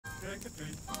trick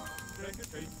or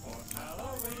treat for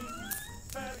Halloween.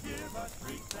 Better give a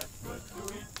treat that's good to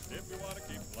eat if you want to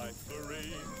keep life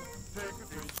serene. Trick or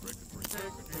treat, trick or treat,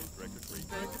 trick or treat, trick or treat,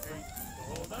 trick or treat, the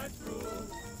whole night through.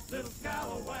 Little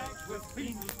scalawags with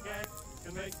fiendish gags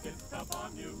can make it tough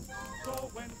on you. So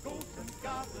when ghosts and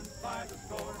goblins by the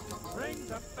score ring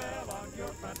the bell on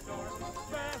your front door,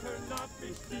 better not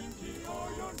be stingy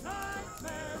or your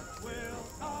nightmares will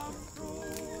come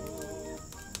true.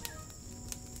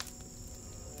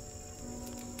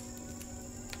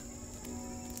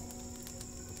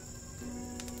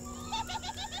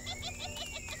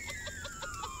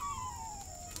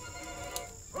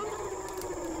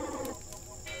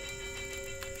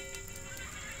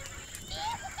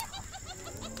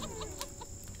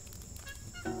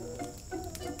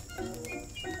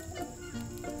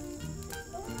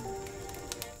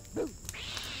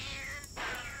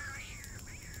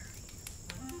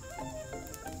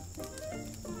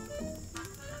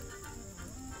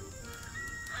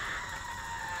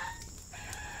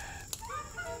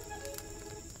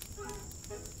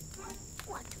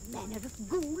 What manner of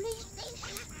ghoul is this?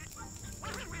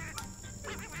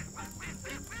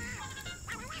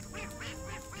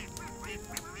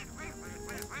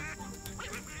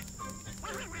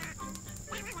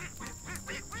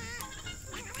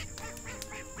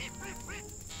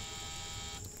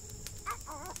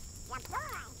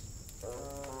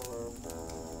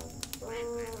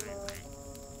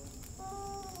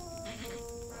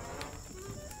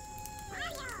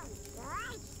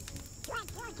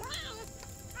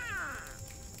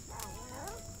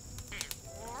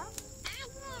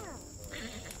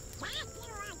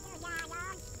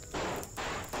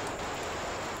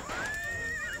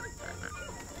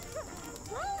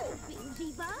 Whoa,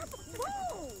 Billy Bob!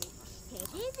 Whoa!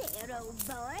 Steady there, old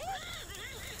boy.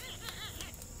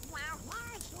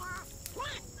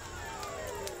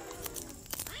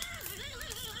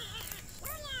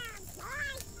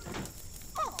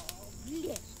 Oh,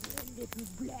 bless your little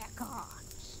black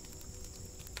hearts.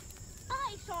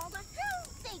 I saw the whole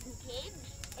thing, kids.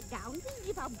 Down,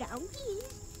 Billy Bob, down,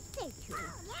 please. Thank you. Oh,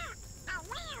 yeah. A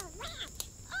real witch.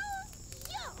 Oh,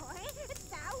 sure.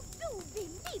 Now do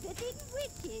believe it in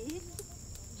witches.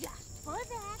 Just for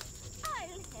that,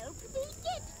 I'll help thee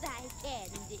get thy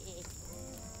candy.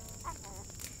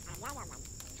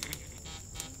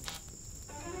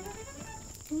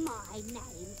 My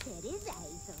name, sir, is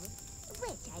Hazel.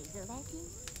 Witch Hazel, that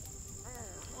is.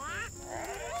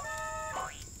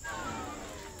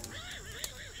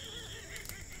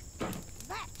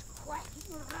 That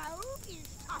quacking rogue is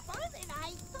tougher than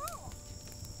I thought.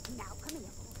 Now, come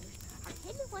here, boys. I'll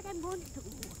tell you what I'm going to do.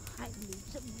 I need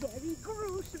some very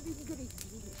gruesome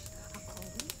ingredients. A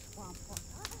cold swamp water,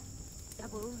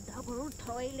 double,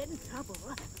 toil and trouble,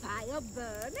 fire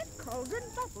burn and cauldron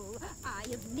bubble, eye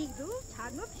of needle,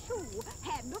 tongue of shoe,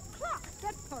 hand of clock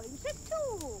that points at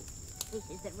two. This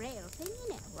is the real thing, you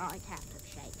know, right out of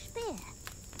Shakespeare.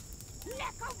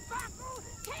 Neck of buckle,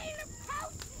 tail of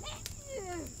coat,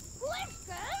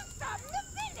 whiskers from the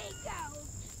billy goat.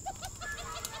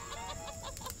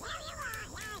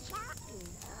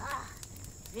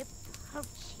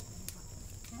 Repulsive.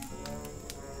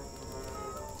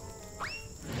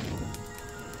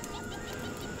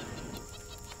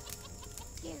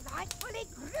 Delightfully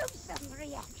gruesome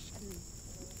reaction.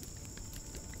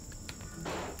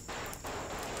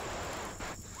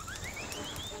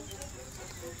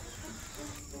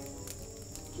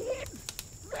 Keep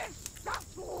this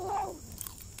stuff alone.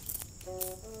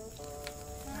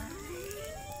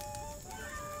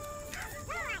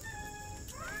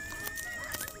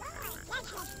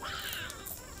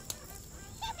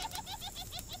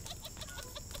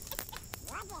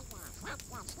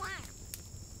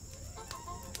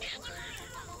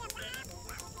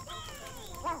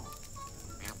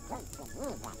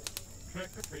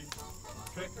 Trick or treat,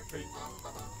 trick or treat,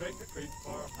 trick or treat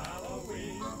for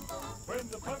Halloween. When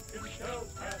the pumpkin shells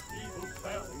cast evil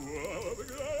spells,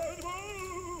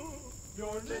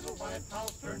 your little white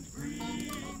house turns green.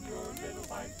 Your little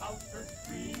white house turns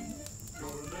green.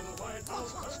 Your little white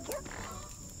house turns.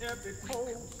 Every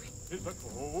post is a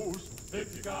ghost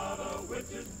if you got a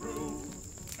witch's brew.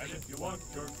 And if you want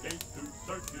your gate to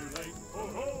circulate,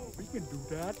 oh, We can do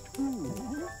that too.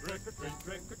 trick or treat,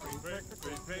 trick or treat, trick or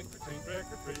treat, trick or treat, trick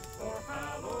or treat for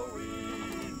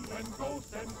Halloween. When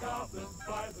ghosts and goblins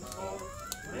by the score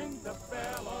ring the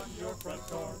bell on your front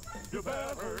door, you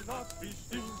better not be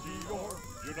stingy or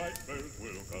your nightmares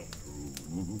will come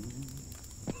true.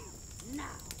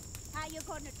 Now, are you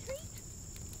gonna treat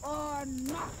or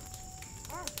not?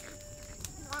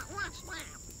 Watch now.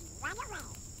 Run away.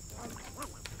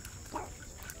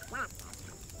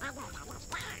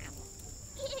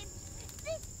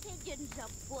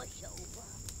 pushover.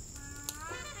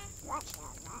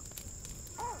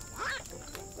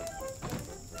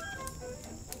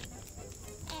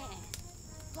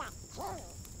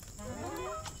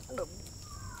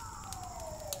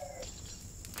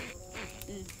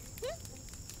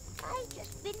 I've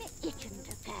just been itching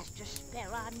to cast a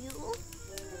spell on you.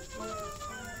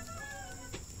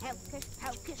 Hocus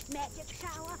pocus magic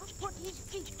shower, put his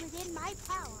feet within my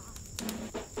power.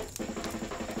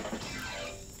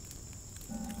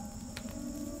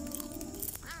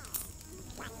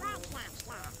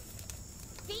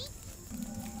 Feet?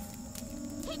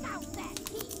 Kick out that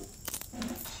heat.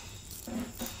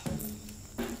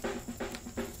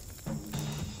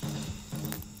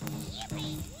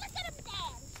 Yippee! Look at him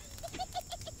dance!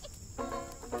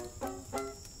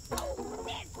 Oh,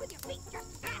 dance with your feet just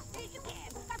as fast as you can.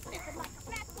 I'm flipping like a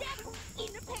flapjack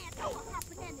in a pan. Oh, I'm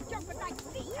hopping and jumping like a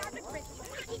flea on the grist. The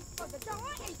key for the door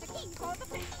ain't the key for the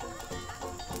fist.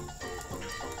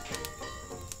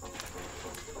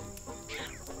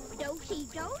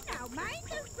 Do-si-do, now mind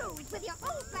those rules with your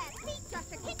old flat feet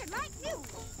just a-kicking like new.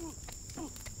 Oh,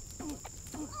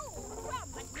 from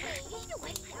the way to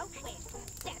way out west,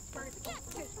 that's where the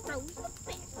cactus grows the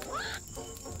best.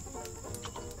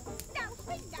 Now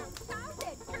swing down south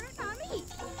and turn on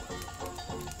east.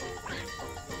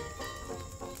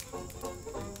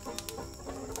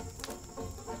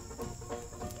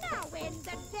 Now end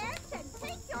the dance and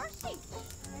take your seat.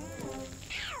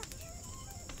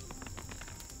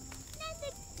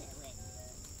 Nothing to it.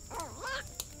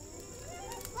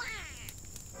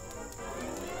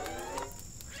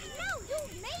 Now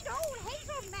you've made old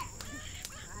Hazel mad.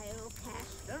 I'll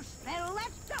cast a spell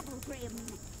that's double grim.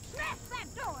 Smash that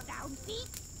door down,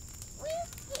 feet,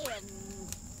 with him.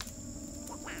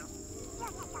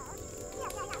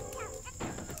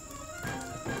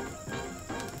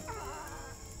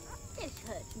 This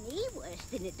hurts me worse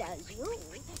than it does you.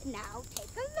 Now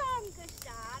take a longer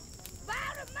start.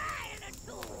 About a mile or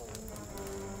two.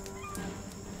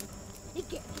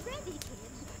 Get ready,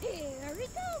 kids. Here we go.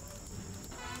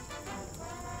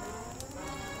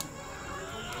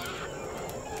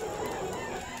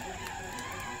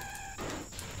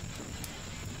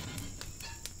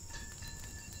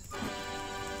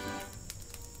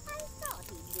 I thought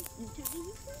he'd listen to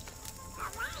reason.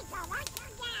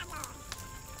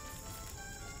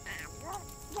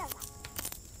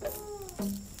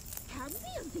 Come,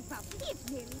 Beelzebub, it's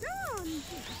nearly dawn.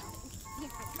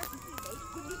 Yes, I mustn't be late.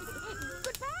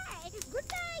 Goodbye.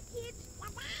 Goodbye, kids.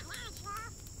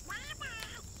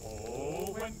 Oh,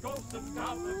 when ghosts and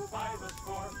goblins by the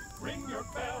score, ring your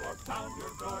bell or pound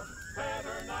your door.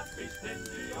 Better not be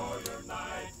stingy or your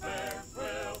nightmares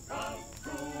will come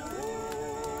true.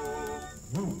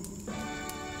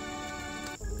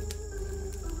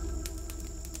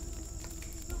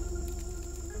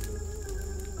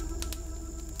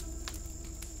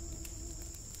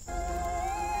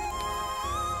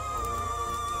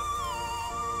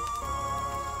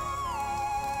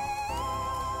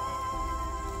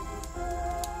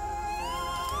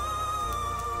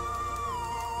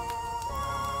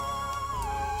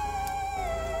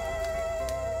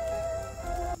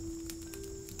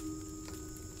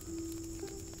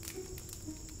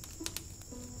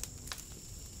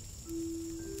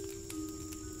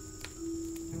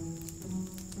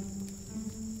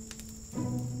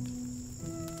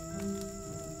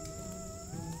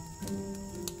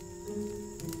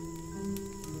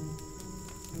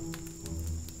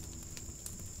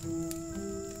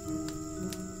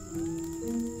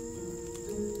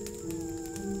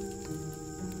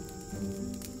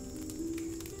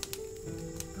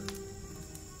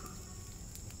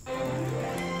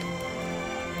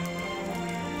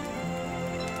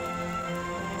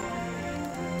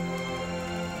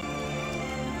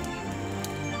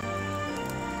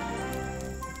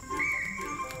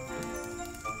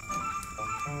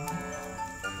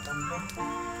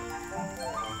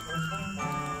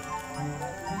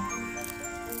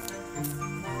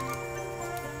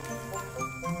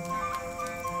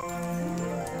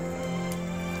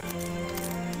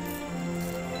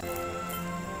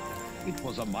 It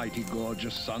was a mighty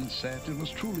gorgeous sunset. It was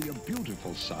truly a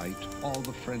beautiful sight. All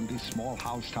the friendly small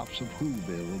housetops of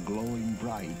Whoville glowing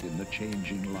bright in the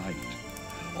changing light.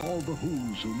 All the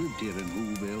Whos who lived here in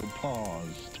Whoville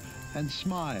paused and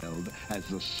smiled as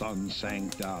the sun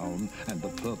sank down and the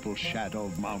purple shadow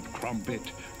of Mount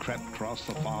Crumpet crept across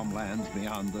the farmlands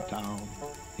beyond the town.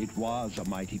 It was a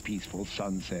mighty peaceful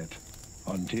sunset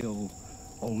until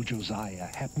old Josiah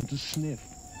happened to sniff.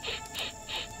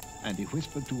 And he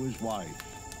whispered to his wife,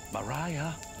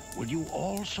 "Mariah, will you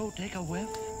also take a whiff?"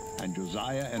 And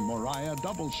Josiah and Mariah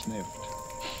double sniffed.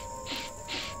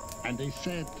 And they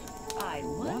said, I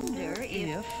wonder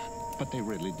if... But they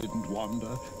really didn't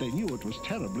wonder. They knew it was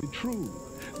terribly true.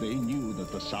 They knew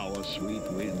that the sour, sweet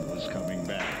wind was coming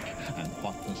back, and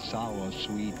what the sour,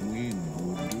 sweet wind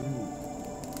would do.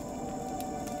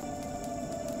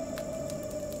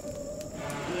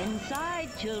 Inside,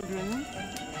 children.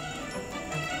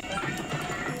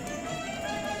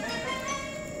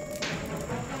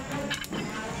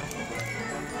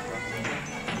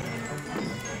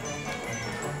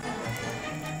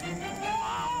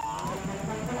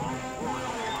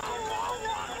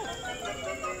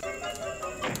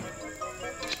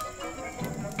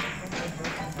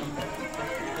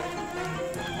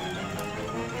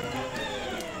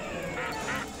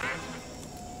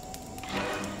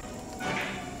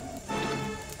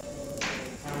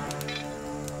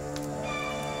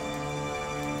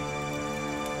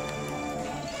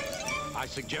 I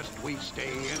suggest we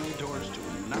stay indoors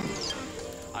tonight.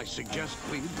 I suggest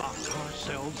we lock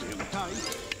ourselves in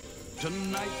tight.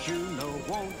 Tonight, you know,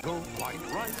 won't go quite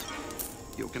right.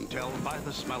 You can tell by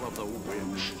the smell of the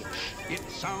wind. It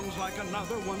sounds like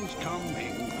another one's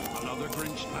coming. Another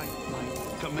Grinch night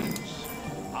might commence.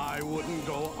 I wouldn't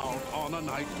go out on a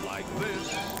night like this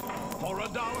for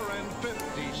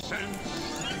 $1.50.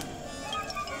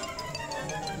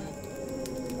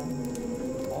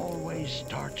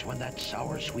 Starts when that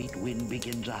sour sweet wind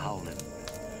begins a howling.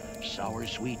 Sour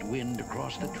sweet wind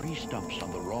across the tree stumps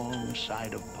on the wrong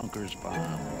side of Punker's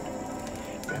Pond.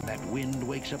 Then that wind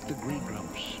wakes up the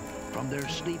Gree-Grumps from their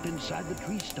sleep inside the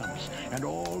tree stumps, and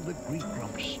all the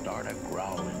Gree-Grumps start a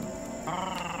growling.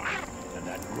 And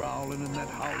that growling and that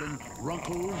howling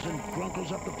runkles and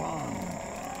grunkles up the pond.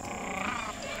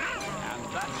 And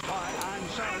that's why I'm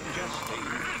suggesting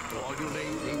to all you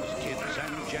ladies, kids,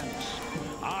 and gents,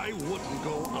 I wouldn't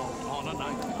go out on a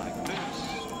night like this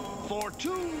for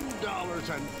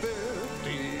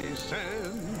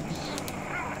 $2.50.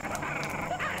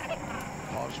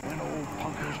 Cause when old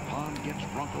Punker's Pond gets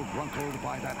runkled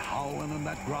by that howling and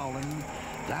that growling,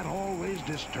 that always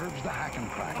disturbs the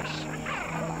Hackencracks. And the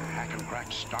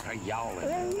Hackencracks start a yowling.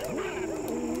 And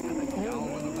the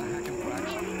yowling of the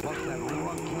Hackencracks, plus that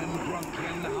runkling,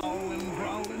 grunkling, howling,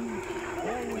 growling,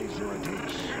 always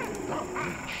irritates the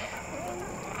Grinch.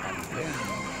 And then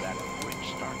that Grinch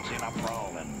starts in a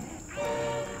brawling.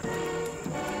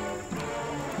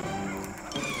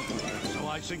 So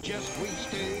I suggest we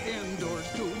stay indoors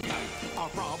tonight. Our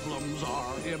problems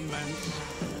are immense.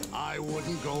 I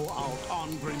wouldn't go out on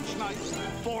Grinch night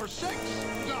for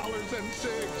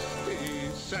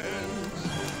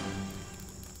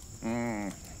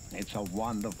 $6.60. It's a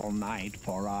wonderful night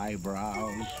for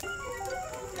eyebrows.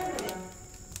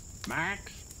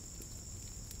 Max?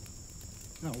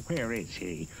 No, where is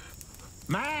he?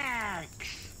 Max!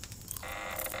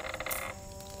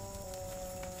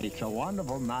 It's a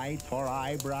wonderful night for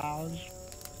eyebrows.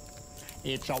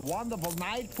 It's a wonderful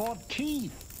night for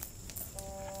teeth.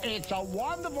 It's a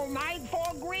wonderful night for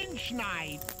Grinch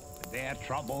night. Their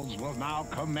troubles will now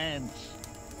commence.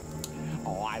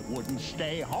 Oh, I wouldn't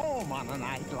stay home on a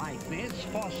night like this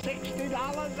for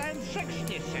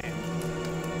 $60.60.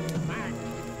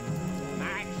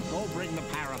 Max, go bring the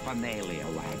paraphernalia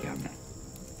wagon.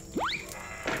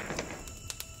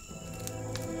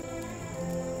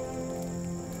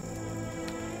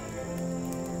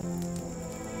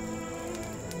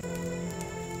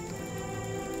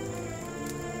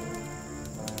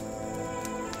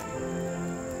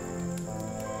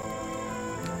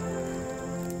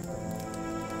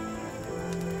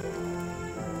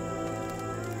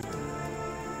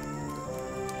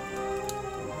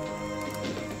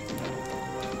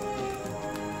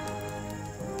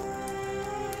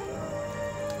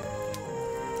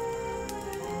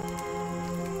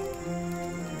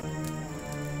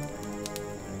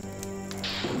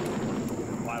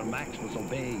 While Max was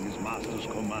obeying his master's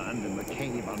command in the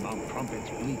cave on Mount Trumpet's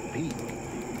bleak peak,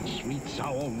 the sweet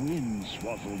sour wind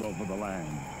swazzled over the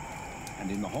land.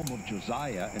 And in the home of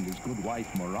Josiah and his good wife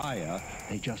Mariah,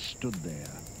 they just stood there,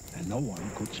 and no one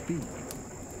could speak.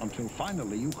 Until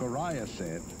finally Euchariah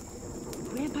said,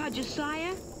 Grandpa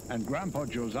Josiah? and Grandpa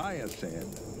Josiah said,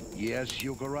 Yes,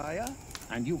 Euchariah?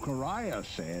 and Euchariah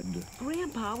said,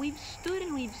 Grandpa, we've stood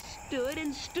and we've stood,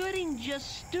 and stooding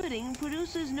just stooding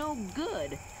produces no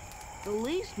good. The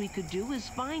least we could do is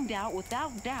find out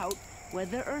without doubt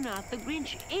whether or not the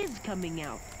Grinch is coming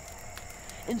out.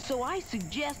 And so I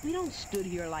suggest we don't stood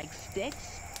here like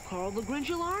sticks. Call the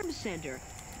Grinch Alarm Center.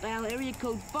 Dial area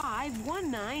code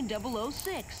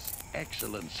 519006.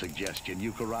 Excellent suggestion,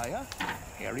 Euchariah.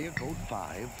 Area code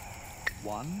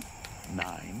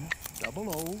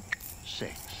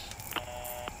 519006.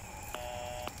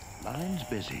 Line's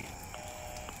busy.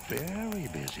 Very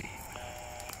busy.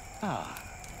 Ah,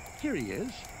 here he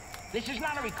is. This is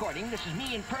not a recording. This is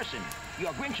me in person.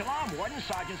 Your Grinch Alarm Warden,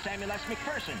 Sergeant Samuel S.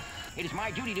 McPherson. It is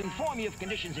my duty to inform you if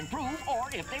conditions improve or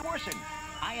if they worsen.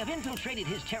 I have infiltrated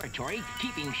his territory,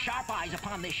 keeping sharp eyes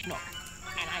upon this schnook.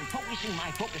 And I'm focusing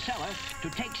my focusella to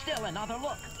take still another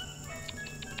look.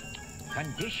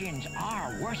 Conditions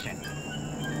are worsen.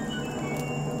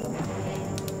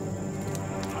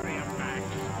 Hurry up, Mac.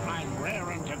 I'm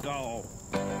raring to go.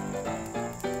 I'm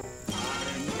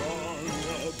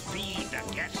gonna be the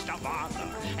guest of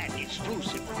honor, an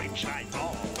exclusive Grinch I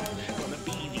know. Gonna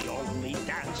be the only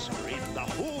dancer in the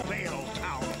Whoville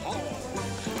Town Hall.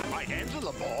 I might enter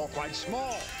the ball quite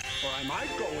small, or I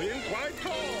might go in quite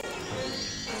tall.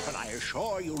 But I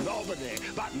assure you nobody,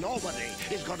 but nobody,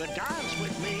 is gonna dance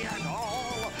with me at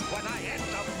all when I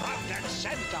enter front and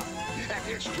center, an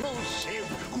exclusive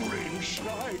Grinch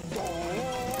night ball.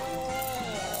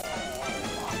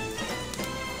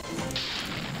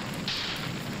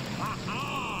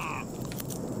 Ha-ha!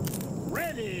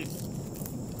 Ready?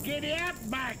 Giddy up,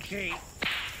 Maxie!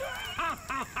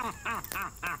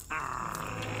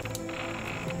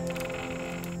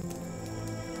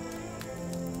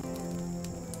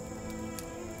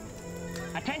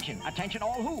 Attention, attention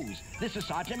all who's. This is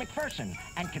Sergeant McPherson,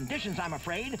 and conditions, I'm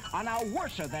afraid, are now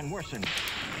worser than worsen.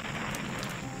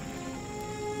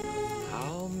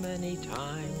 How many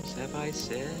times have I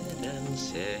said and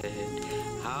said?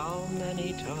 How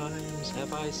many times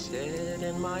have I said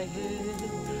in my head,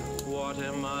 what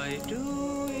am I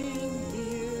doing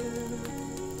here?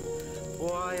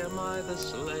 Why am I the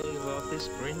slave of this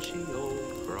Grinchy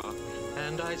old crock?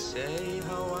 And I say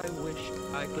how I wish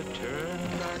I could turn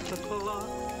back the clock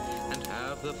and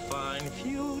have the fine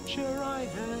future I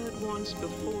had once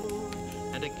before,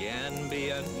 and again be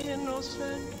an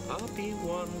innocent puppy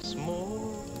once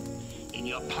more. In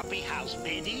your puppy house,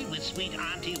 Betty, with sweet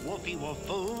Auntie Woofy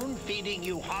Woofoon, feeding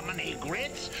you hominy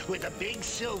grits with a big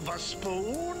silver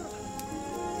spoon?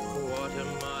 What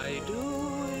am I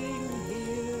doing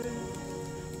here?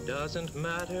 Doesn't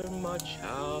matter much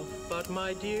how, but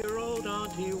my dear old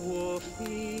Auntie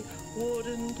Woofy,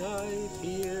 wouldn't I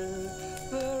fear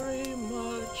very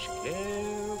much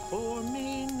care for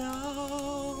me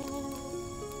now?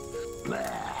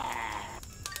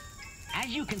 As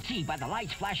you can see by the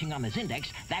lights flashing on the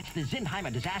Zindex, that's the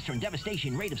Zinheimer Disaster and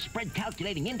Devastation Rate of Spread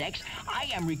Calculating Index, I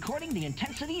am recording the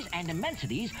intensities and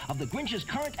immensities of the Grinch's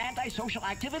current antisocial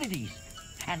activities.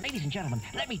 And ladies and gentlemen,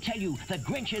 let me tell you, the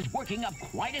Grinch is working up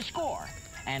quite a score.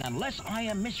 And unless I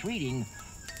am misreading,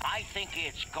 I think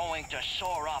it's going to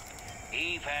soar up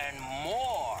even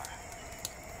more.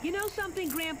 You know something,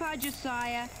 Grandpa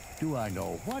Josiah? Do I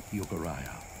know what,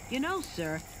 Euchariah? You know,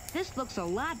 sir, this looks a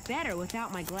lot better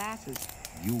without my glasses.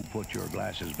 You put your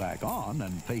glasses back on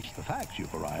and face the facts,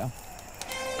 Euchariah.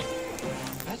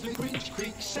 As the Grinch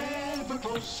creaks ever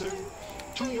closer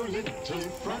to your little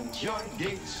front yard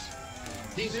gates,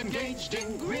 he's engaged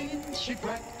in Grinchy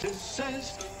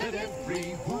practices that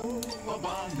every who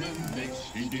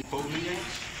abominates. He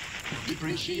defoliates,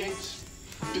 depreciates,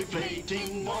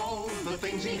 deflating all the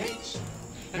things he hates,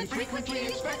 and frequently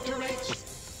expectorates.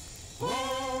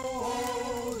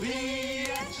 Oh,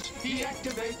 he acts, he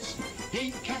activates,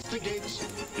 he castigates,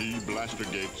 he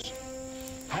blastergates.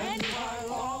 And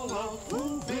while all of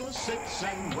Whoville sits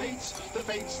and waits the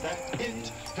fates that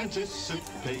it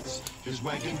anticipates, his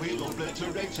wagon wheel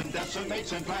obliterates and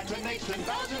decimates and platinates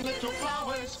 10,000 little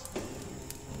flowers.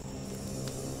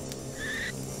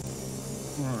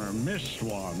 Missed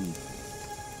one.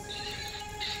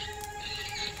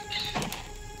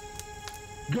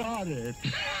 Got it.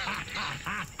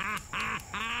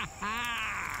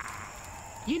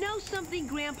 You know something,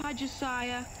 Grandpa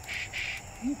Josiah?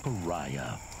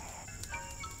 Euchariah.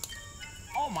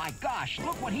 Oh my gosh,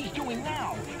 look what he's doing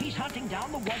now. He's hunting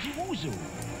down the Wuzzy Woozoo.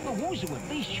 The Woozoo at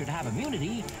least should have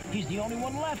immunity. He's the only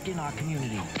one left in our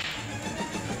community.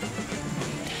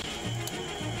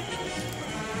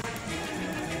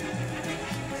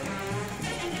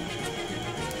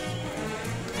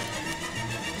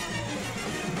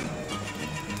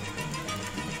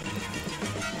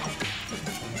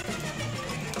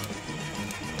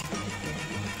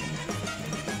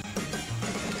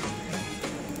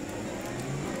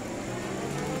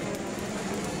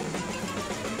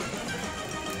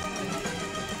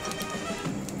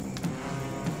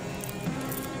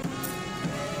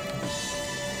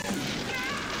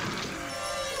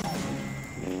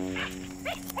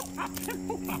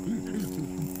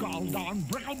 Gall darn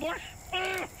Bricklebush.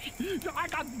 I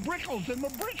got brickles in my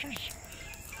britches.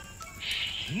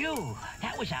 Phew,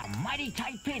 that was a mighty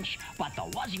tight pinch, but the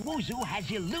Wuzzy Woozoo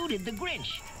has eluded the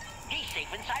Grinch. He's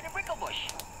safe inside a brickle bush.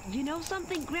 You know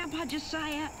something, Grandpa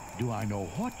Josiah? Do I know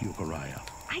what, Euchariah?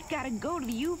 I gotta go to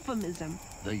the euphemism.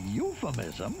 The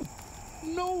euphemism?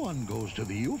 No one goes to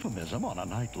the euphemism on a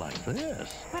night like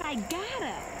this. But I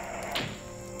gotta.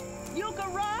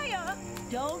 Euchariah,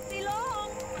 don't be long.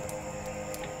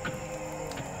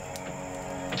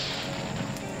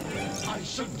 I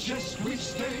suggest we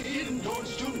stay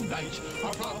indoors tonight.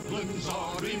 Our problems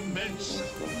are immense.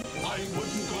 I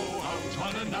wouldn't go out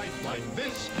on a night like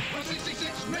this for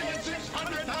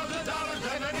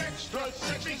 $66,600,000 and an extra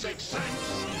 66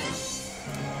 cents.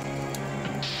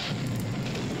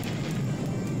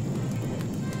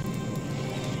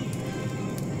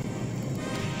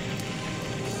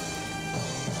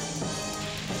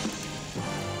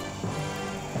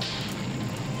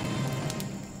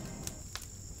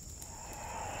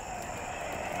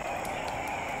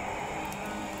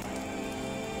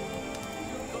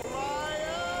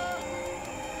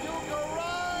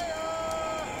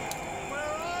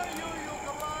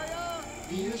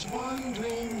 He is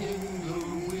wandering in the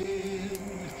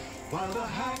wind while the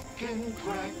hack and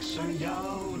cracks are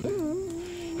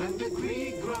yowling and the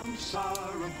grey grumps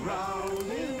are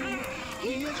a-growling.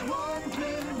 He is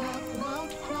wandering up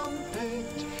Mount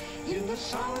Crumpet in the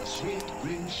sour, sweet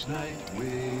Grinch night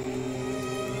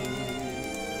wind.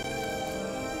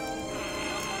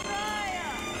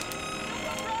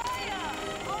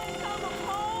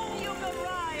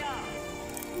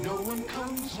 No one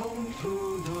comes home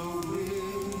through the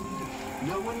wind.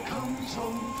 No one comes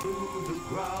home through the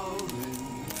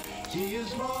growling. He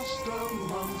is lost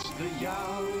amongst the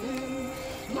yowling,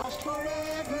 lost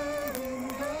forever in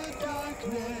the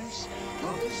darkness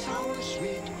of the sour,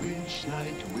 sweet Grinch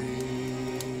night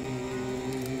wind.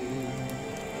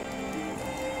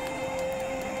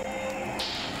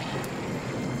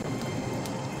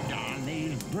 Darn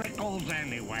these brickles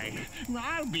anyway.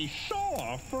 I'll be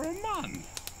sore for a month.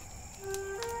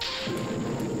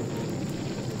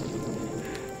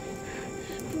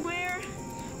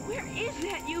 Where is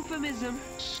that euphemism?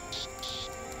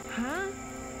 Huh?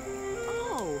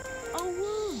 Oh, a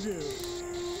woozoo.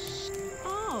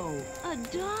 Oh, a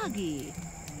doggy.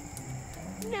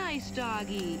 Nice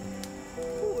doggy.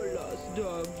 Poor lost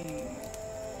doggy.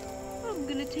 I'm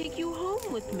gonna take you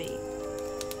home with me.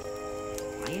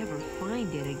 If I ever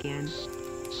find it again.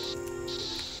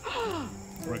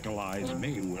 Brickleize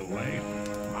me, will they?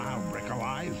 I'll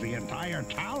brickleize the entire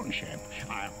township.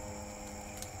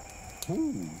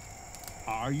 Who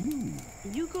are you?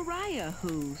 Euchariah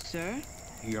who, sir?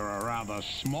 You're a rather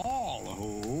small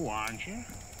who, aren't you?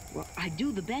 Well, I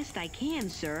do the best I can,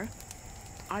 sir.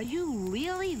 Are you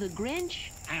really the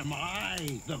Grinch? Am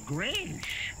I the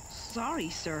Grinch? Sorry,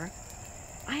 sir.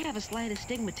 I have a slight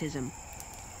astigmatism,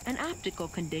 an optical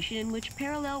condition in which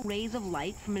parallel rays of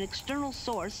light from an external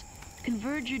source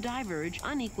converge or diverge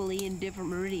unequally in different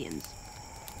meridians.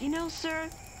 You know, sir,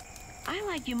 I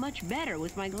like you much better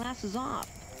with my glasses off.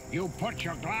 You put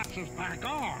your glasses back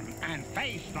on and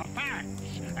face the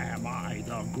facts. Am I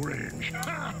the Grinch?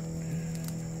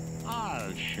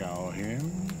 I'll show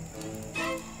him.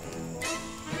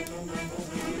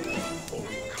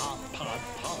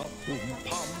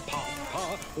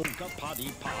 Unka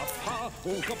potty papa,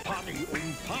 unka potty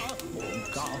umpa,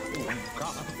 unka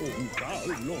unka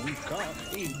lunka,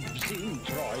 ibsin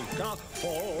troika,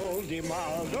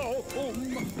 foldimado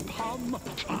pam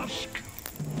tusk.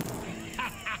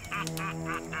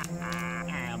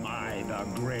 Am I the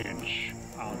Grinch?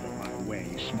 Out of my way,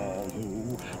 small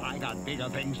who. I got bigger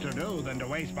things to do than to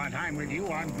waste my time with you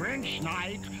on Grinch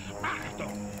night.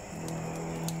 Achtung!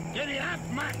 Giddy up,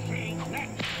 Maxie!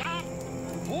 Next stop,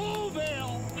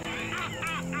 Whoville!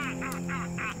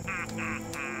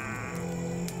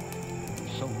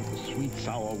 So the sweet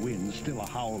sour wind still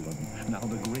a-howlin'. Now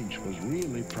the Grinch was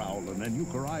really prowlin', and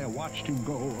Euchariah watched him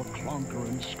go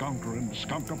a-clunkerin', skunkerin',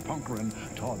 skunk-a-punkerin'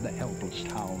 toward the helpless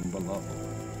town below.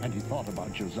 And he thought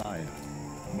about Josiah,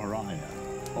 Mariah,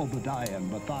 Obadiah,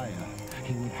 and Mathiah.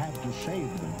 He would have to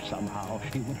save them somehow.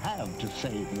 He would have to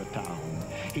save the town.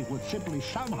 He would simply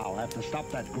somehow have to stop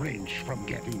that Grinch from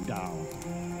getting down.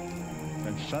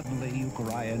 And suddenly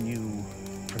Euchariah knew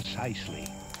precisely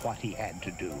what he had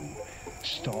to do.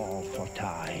 Stall for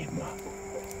time.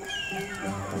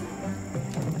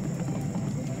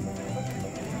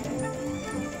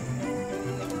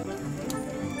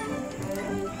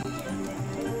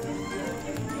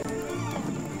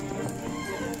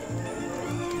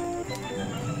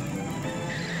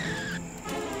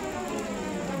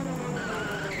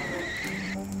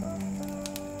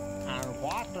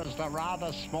 a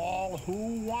rather small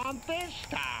who want this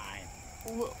time.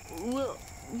 Will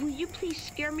you please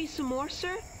scare me some more,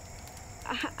 sir?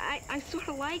 I sort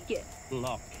of like it.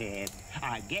 Look, kid,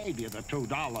 I gave you the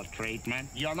 $2 treatment.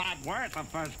 You're not worth a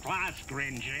first-class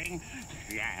Grinching.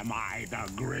 Am I the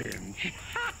Grinch?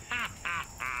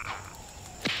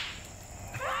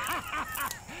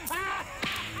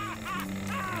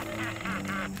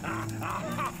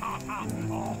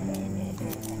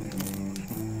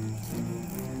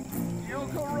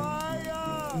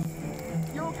 Euchariah!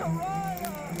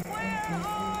 Euchariah! Where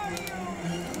are you?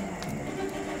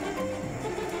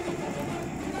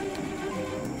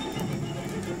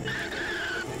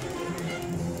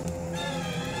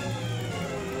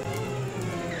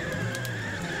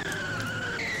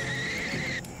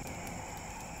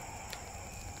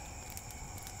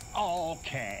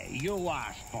 Okay, you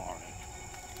asked for it.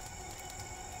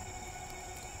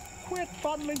 Quit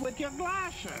fumbling with your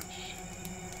glasses.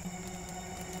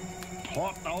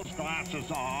 Put those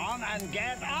glasses on and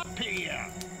get up here.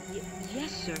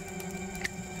 Yes, sir.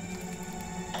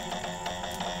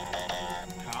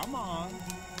 Come on.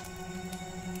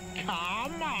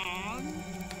 Come on.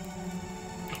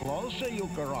 Closer,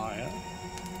 Euchariah.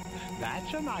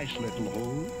 That's a nice little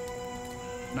who.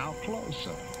 Now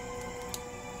closer.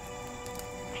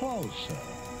 Closer.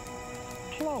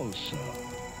 Closer.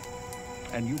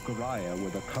 And Euchariah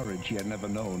with a courage he had never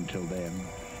known till then.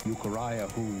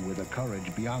 Euchariah who, with a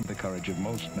courage beyond the courage of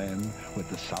most men, with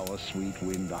the sour sweet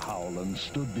wind a-howlin',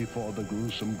 stood before the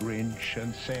gruesome Grinch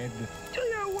and said, To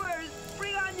your words,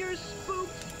 bring on your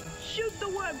spooks, shoot the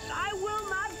works, I will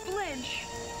not flinch.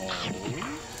 Oh?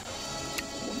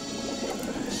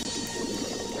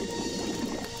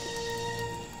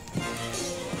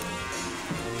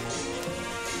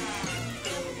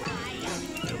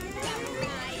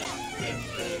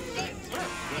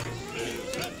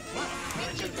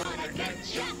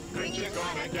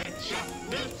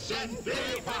 Listen,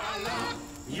 people,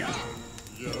 yeah.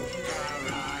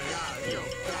 Euchariah,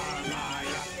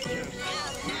 Euchariah,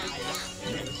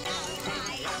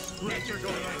 Grinch, you're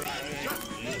gonna get ya.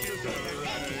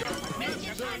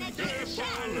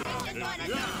 You're gonna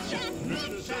get ya.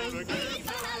 Listen,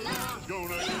 people,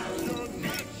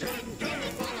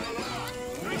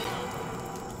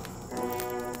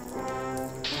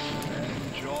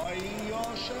 Enjoying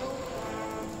yourself?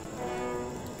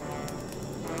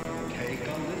 Take a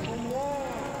little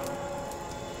walk.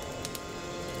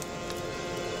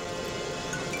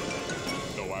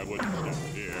 No, I wouldn't step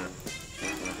here.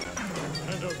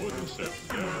 And I wouldn't step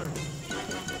there.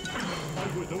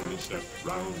 I would only step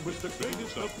round with the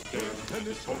greatest of care. And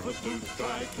it's hopeless to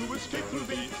try to escape through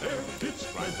the air. It's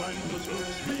right behind the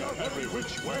suits, we are every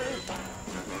which way.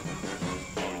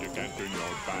 Oh, you can't turn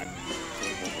your back.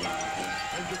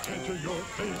 And you can't turn your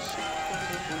face.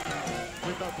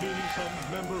 Without meaning some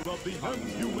member of the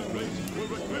unhuman race. We're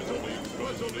a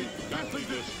grisly, ghastly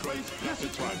disgrace. Yes,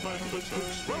 it's right behind the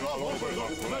suits, we're all over the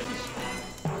place.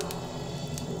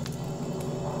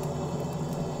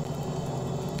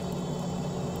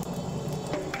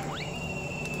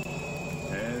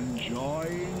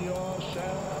 Enjoying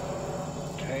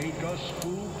yourself? Take a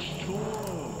spook's tour.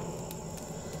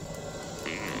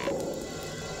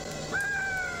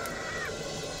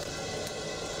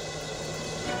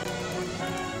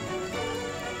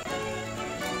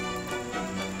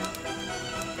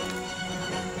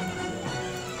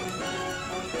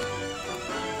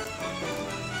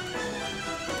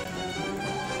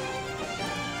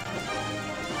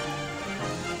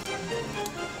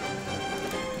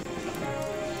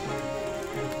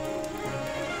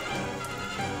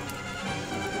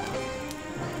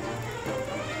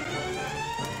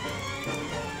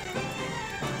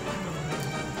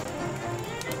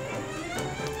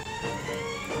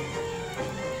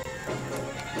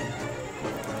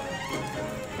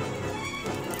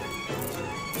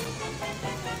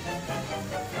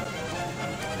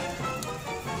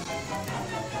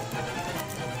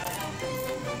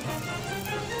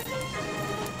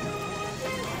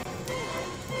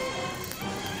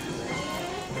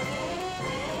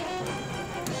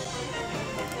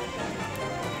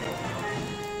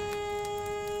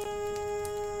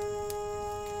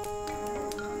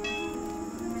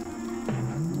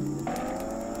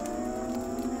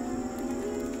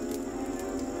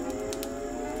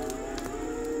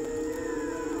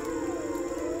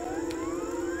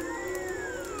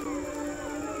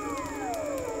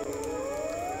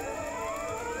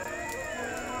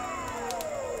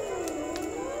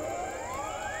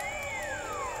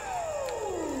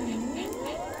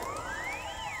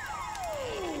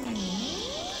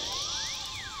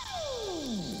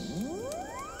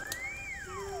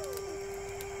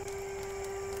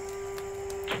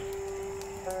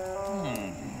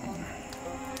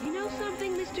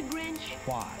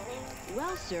 What?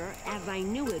 Well, sir, as I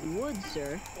knew it would,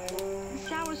 sir, the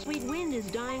sour sweet wind is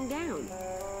dying down.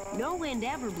 No wind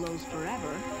ever blows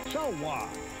forever. So what?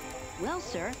 Well,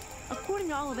 sir, according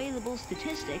to all available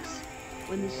statistics,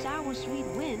 when the sour sweet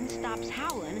wind stops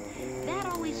howling, that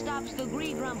always stops the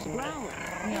gree-grumps growling.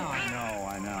 I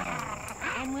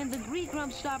know. And when the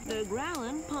gree-grumps stop their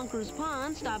growling, Punker's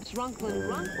Pond stops runkling.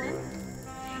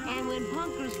 And when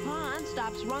Punker's Pond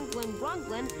stops runkling,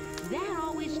 that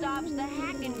always stops the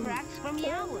Hackencracks from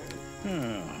yowling.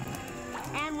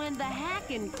 And when the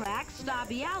Hackencracks stop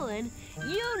yowling,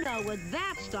 you know what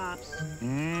that stops.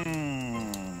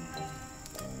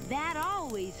 That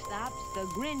always stops the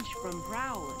Grinch from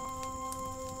prowling.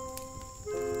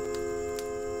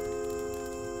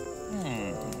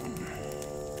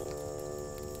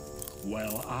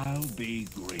 Well, I'll be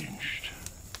Grinched.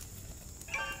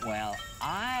 Well,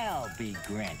 I'll be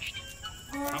Grinched.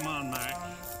 Come on, Max.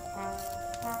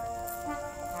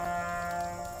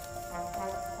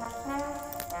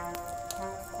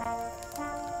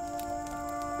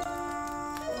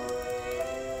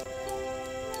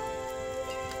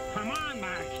 Come on,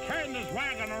 Max. Turn this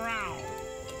wagon around.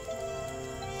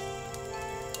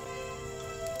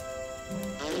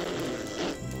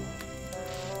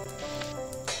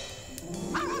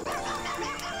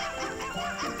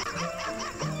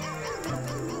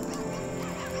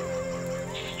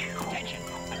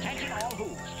 Attention all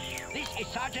who's. This is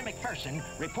Sergeant McPherson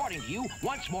reporting to you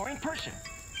once more in person.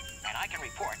 And I can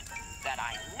report that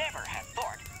I never had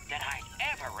thought that I'd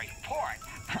ever report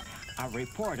a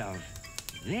report of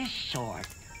this sort.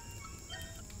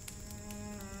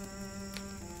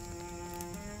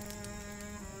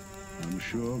 I'm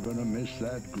sure gonna miss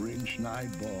that Grinch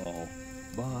night ball.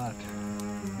 But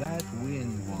that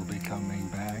wind will be coming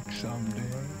back someday.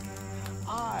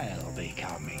 I'll be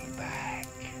coming back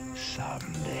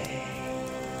someday.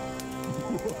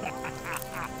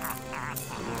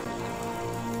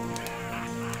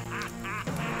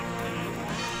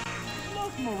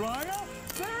 Look, Mariah,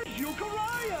 there's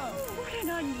Euchariah. What an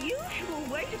unusual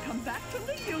way to come back from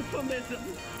the euphemism.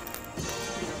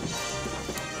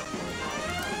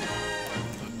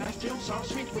 The nasty old sour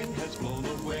sweet wind has blown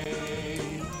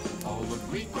away. All the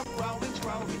green-grump growling's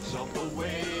growled itself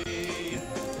away.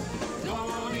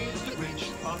 Gone is the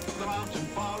Grinch up the mountain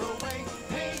far